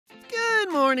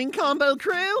morning, Combo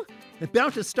Crew!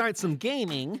 About to start some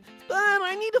gaming, but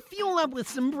I need to fuel up with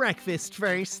some breakfast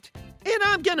first. And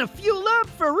I'm gonna fuel up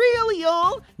for real,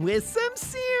 y'all, with some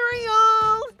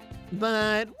cereal!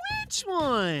 But which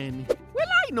one? Well,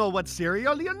 I know what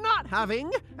cereal you're not having,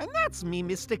 and that's me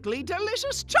mystically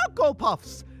delicious Choco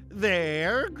Puffs.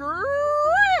 They're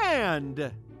grand!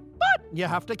 But you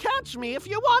have to catch me if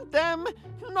you want them.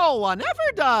 No one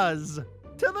ever does.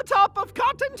 To the top of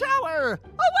Cotton Tower!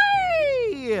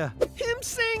 Away! Him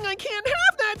saying I can't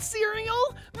have that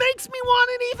cereal makes me want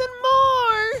it even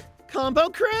more! Combo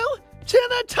Crew, to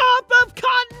the top of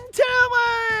Cotton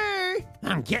Tower!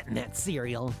 I'm getting that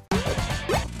cereal.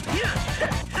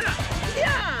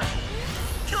 Yeah!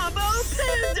 Combo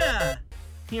Panda!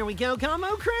 Here we go,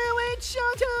 Combo Crew, it's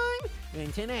showtime!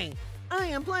 And today, I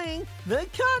am playing the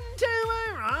Cotton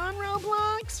Tower on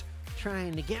Roblox.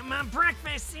 Trying to get my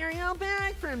breakfast cereal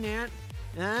back from that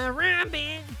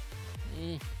rabbit.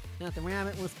 Thought the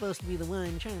rabbit was supposed to be the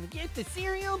one trying to get the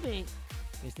cereal back.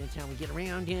 Guess that's how we get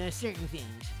around certain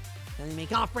things. How they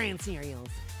make off-brand cereals.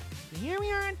 But here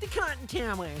we are at the Cotton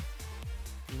Tower.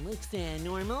 It looks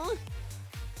normal.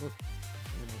 Oh, and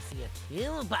I see a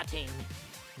kill button.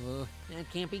 Oh, that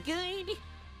can't be good.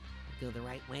 Go the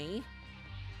right way.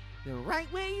 The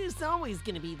right way is always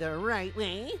gonna be the right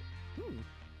way.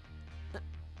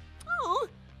 Oh,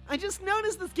 I just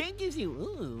noticed this game gives you,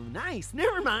 ooh, nice,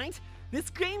 never mind.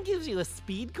 This game gives you a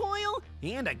speed coil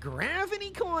and a gravity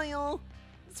coil.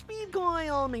 The speed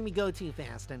coil made me go too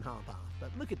fast and hop off, but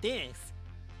look at this.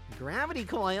 Gravity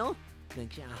coil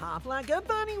makes you hop like a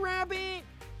bunny rabbit.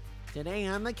 Today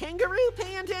I'm the kangaroo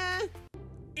panda.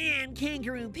 And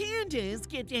kangaroo pandas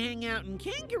get to hang out in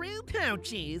kangaroo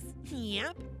pouches.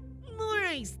 Yep, more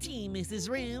iced tea, Mrs.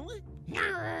 Roo.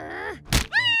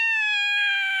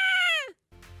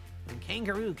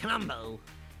 Kangaroo combo.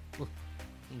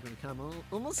 Kangaroo combo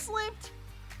almost slipped.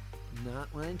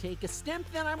 Not want to take a step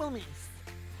that I will miss.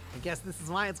 I guess this is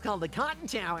why it's called the Cotton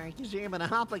Tower, because you're able to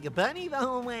hop like a bunny the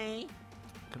whole way.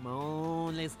 Come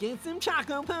on, let's get some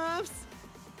Choco Puffs.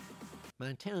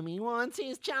 My tummy wants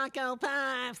his Choco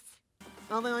Puffs.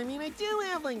 Although, I mean, I do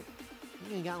have I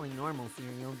got normal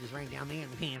cereal just right down there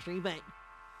in the pantry, but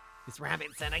this rabbit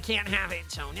said I can't have it,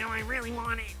 so now I really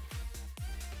want it.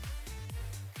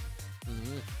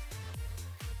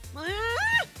 No!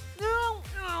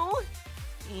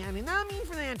 Yeah, I did not mean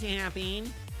for that to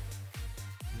happen.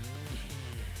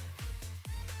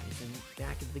 Isn't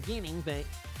back at the beginning, but...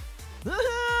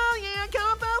 Oh, yeah,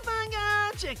 Combo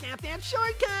Bunga! Check out that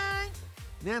shortcut!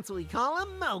 That's what we call a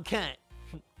Mo cut.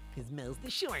 Because Mo's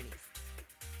the shortest.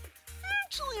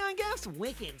 Actually, I guess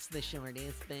Wicked's the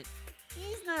shortest, but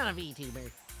he's not a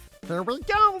VTuber. Here we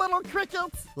go, little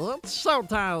crickets! It's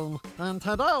showtime! And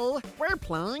today, we're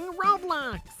playing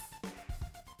Roblox!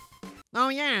 Oh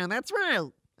yeah, that's right!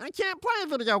 I can't play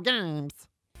video games!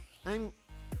 I'm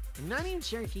not even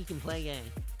sure if he can play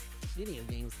video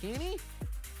games, can he? He's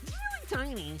really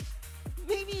tiny.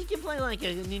 Maybe he can play like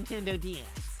a Nintendo DS.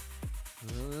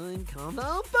 And Combo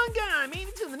Bunga! I made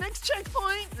it to the next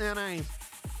checkpoint that I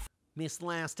missed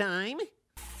last time.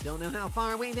 Don't know how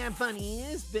far away that bunny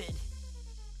is, but...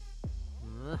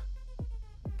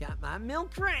 got my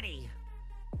milk ready.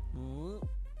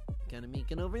 Gotta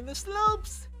make it over the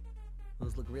slopes.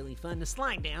 Those look really fun to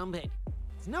slide down, but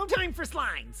it's no time for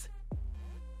slides.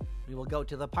 We will go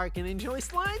to the park and enjoy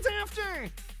slides after.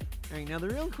 All right, now the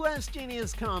real question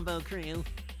is, Combo Crew.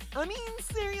 I mean,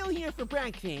 cereal here for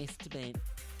breakfast, but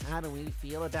how do we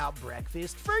feel about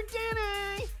breakfast for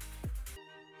dinner?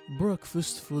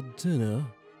 Breakfast for dinner?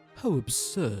 How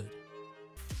absurd.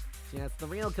 That's the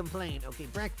real complaint. Okay,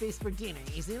 breakfast for dinner.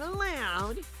 Is it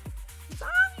allowed? It's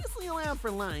obviously allowed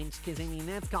for lunch, because, I mean,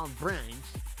 that's called brunch.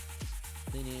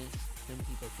 Then some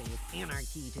people say it's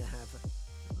anarchy to have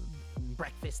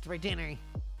breakfast for dinner.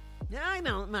 I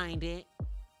don't mind it.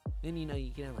 Then, you know,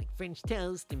 you can have, like, French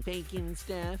toast and bacon and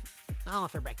stuff. All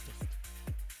for breakfast.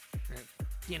 Or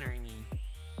dinner, I mean.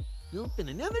 Oop, and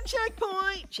another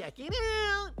checkpoint. Check it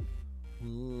out.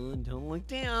 Ooh, don't look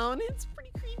down. It's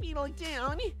pretty creepy to look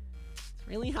down.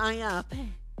 Really high up.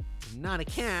 I'm not a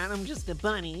cat, I'm just a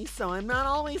bunny, so I'm not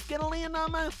always gonna land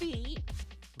on my feet.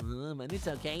 But it's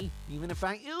okay. Even if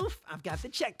I oof, I've got the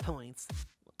checkpoints.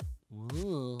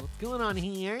 Whoa, what's going on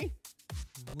here?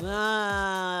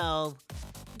 Wow.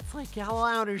 It's like all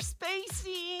outer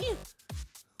spacey.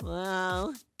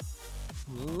 Wow.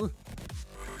 Ooh.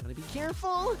 Gotta be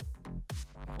careful.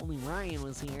 If only Ryan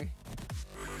was here.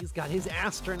 He's got his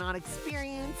astronaut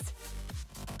experience.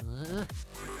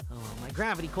 Oh, my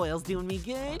gravity coil's doing me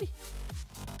good.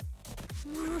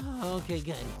 Okay,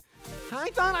 good. I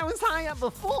thought I was high up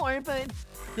before, but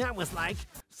That was like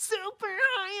super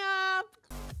high up.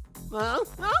 Well,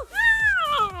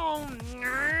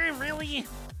 really?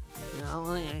 Well,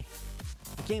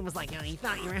 the game was like, oh, you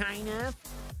thought you were high enough?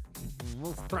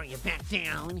 We'll throw you back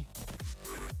down.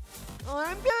 Oh,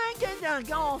 I'm back at the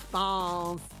golf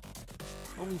balls.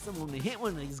 Only someone to hit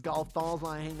one of these golf balls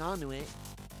while I hang on to it.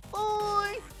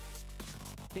 4.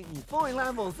 Take me 4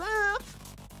 levels up.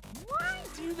 Why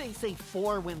do they say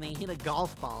 4 when they hit a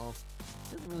golf ball?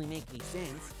 Doesn't really make any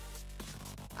sense.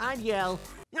 I'd yell,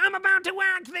 I'm about to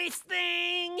whack this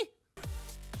thing!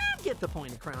 And get the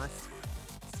point across.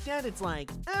 Instead, it's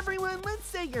like, everyone, let's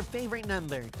say your favorite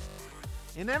number.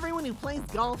 And everyone who plays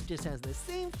golf just has the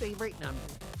same favorite number.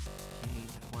 Okay,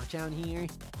 watch out here.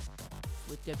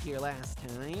 Slipped up here last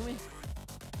time.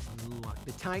 Walk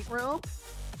the tightrope.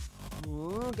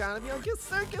 Ooh, gotta be like a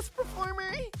circus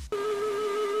performer.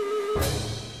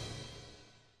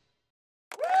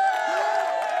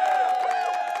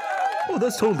 Oh,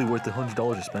 that's totally worth the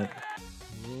 $100 you spent.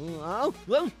 Oh,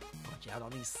 whoa. Watch out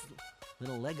on these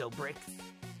little Lego bricks.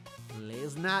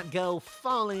 Let's not go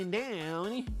falling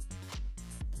down.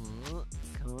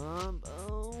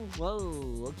 Combo.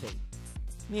 Whoa, okay.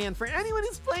 Man, for anyone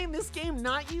who's playing this game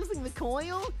not using the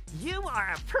coil, you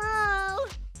are a pro!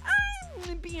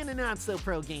 I'm being a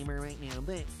not-so-pro gamer right now,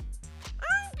 but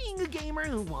I'm being a gamer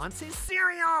who wants his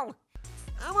cereal!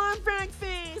 I want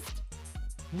breakfast!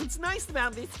 What's nice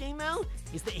about this game, though,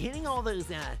 is that hitting all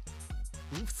those,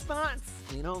 oof spots,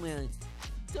 they don't even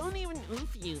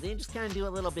oof you, they just kind of do a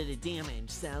little bit of damage,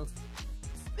 so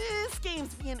this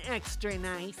game's being extra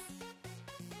nice.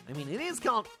 I mean, it is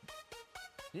called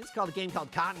a game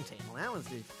called Cotton Table. That was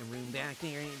just a room back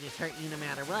there and it just hurt you no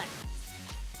matter what.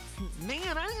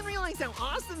 Man, I didn't realize how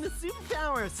awesome the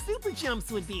superpower of super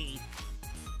jumps would be.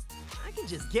 I could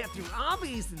just get through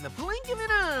obbies in the blink of an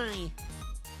eye.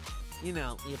 You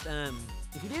know, if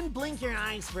you didn't blink your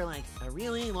eyes for like a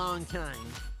really long time.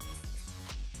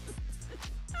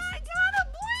 I gotta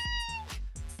blink!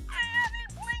 I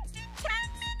haven't blinked in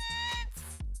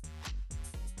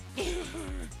 10 minutes!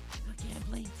 Okay, I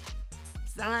blinked.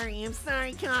 I'm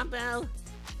sorry, Combo.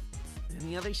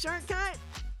 Any other shortcut?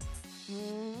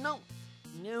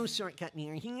 No shortcut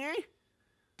near here.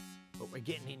 But we're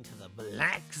getting into the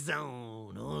black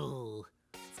zone. Oh,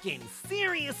 it's getting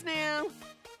serious now.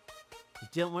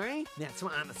 But don't worry, that's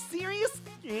why I'm a serious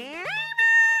gamer.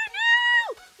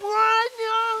 No! What?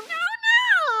 No!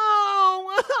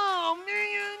 Oh,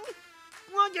 man!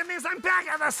 Look at this, I'm back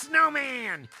as a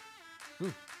snowman!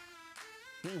 Ooh.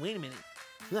 Hey, wait a minute.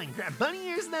 I can grab bunny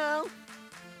ears now.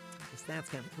 Guess that's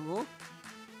kind of cool.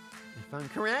 If I'm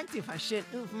correct, if I should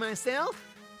oof myself,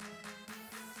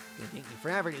 it's gonna take me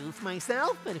forever to oof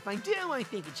myself, but if I do, I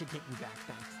think it should take me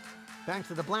back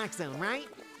to the black zone, right?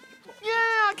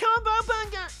 Yeah, combo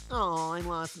bunga! Oh, I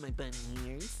lost my bunny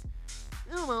ears.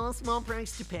 Oh well, a small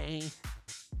price to pay.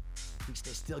 At least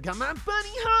I still got my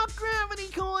bunny hop gravity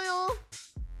coil.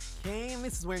 Okay, and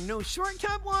this is where no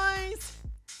shortcut was.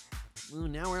 Ooh,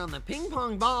 now we're on the ping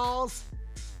pong balls.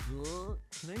 Ooh,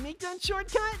 can I make that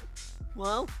shortcut?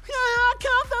 Well,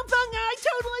 combo bunga, I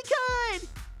totally could!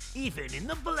 Even in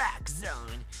the black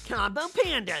zone, Combo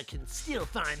Panda can still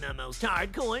find the most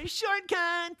hardcore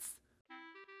shortcuts.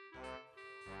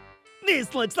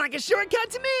 This looks like a shortcut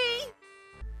to me!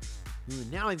 Ooh,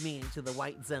 now I've made it to the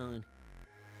white zone.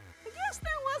 I guess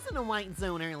there wasn't a white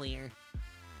zone earlier.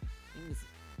 I think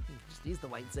just use the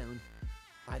white zone.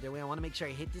 Either way, I want to make sure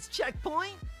I hit this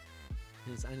checkpoint,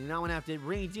 because I do not want to have to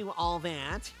redo all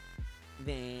that.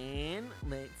 Then,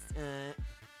 let's, I'm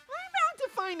about to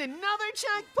find another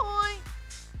checkpoint!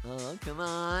 Oh, come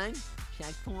on.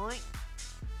 Checkpoint.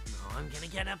 Oh, I'm gonna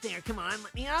get up there. Come on,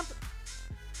 let me up.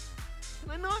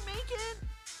 Can I not make it?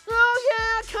 Oh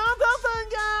yeah, combo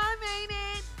bunga, I made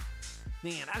it!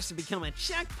 Man, I should become a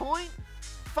checkpoint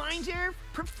finder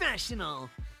professional.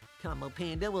 Combo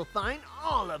Panda will find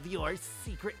all of your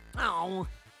secret... Oh!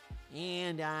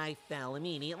 And I fell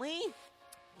immediately.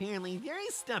 Apparently there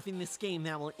is stuff in this game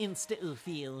that will insta-oof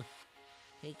you.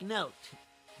 Take note.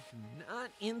 Do not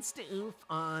insta-oof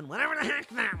on whatever the heck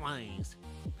that was.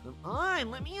 Come on,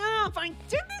 let me up! I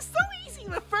did this so easy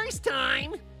the first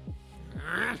time!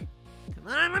 Come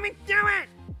on, let me do it!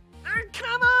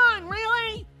 Come on,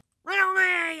 really?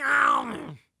 Really?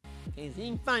 Oh! Okay, this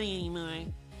ain't funny anymore.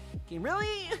 Okay,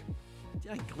 really?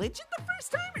 Did I glitch it the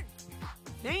first time?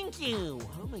 Thank you!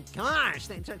 Oh my gosh,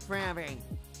 that took forever.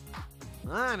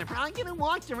 Come on, I'm probably gonna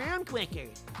walk around quicker.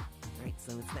 Alright,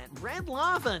 so it's that red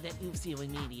lava that oofs you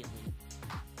immediately.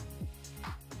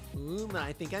 Ooh, but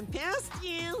I think I'm past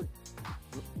you.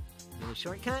 Another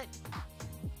shortcut.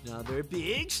 Another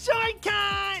big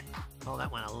shortcut! Call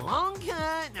that one a long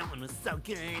cut. That one was so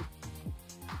good.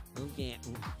 Okay.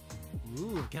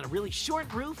 Ooh, got a really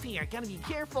short roof here. Gotta be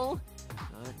careful.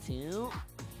 Got to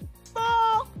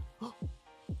fall.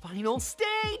 Final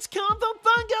stage, Combo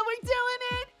Bunga, we're doing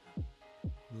it!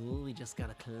 Ooh, we just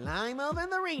gotta climb over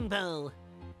the rainbow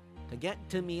to get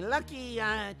to me lucky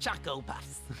Choco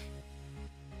Puffs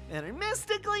that are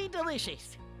mystically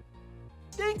delicious.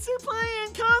 Thanks for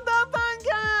playing, Combo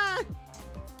Bunga!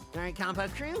 Alright, Combo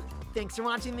Crew, thanks for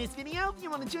watching this video. If you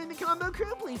want to join the Combo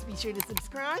Crew, please be sure to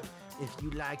subscribe. If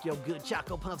you like your good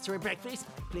Choco Puffs for breakfast,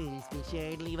 please be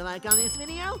sure to leave a like on this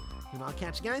video. And I'll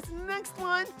catch you guys in the next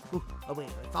one. Ooh, oh wait,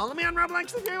 follow me on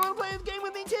Roblox if you want to play this game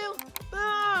with me too.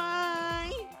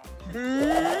 Bye!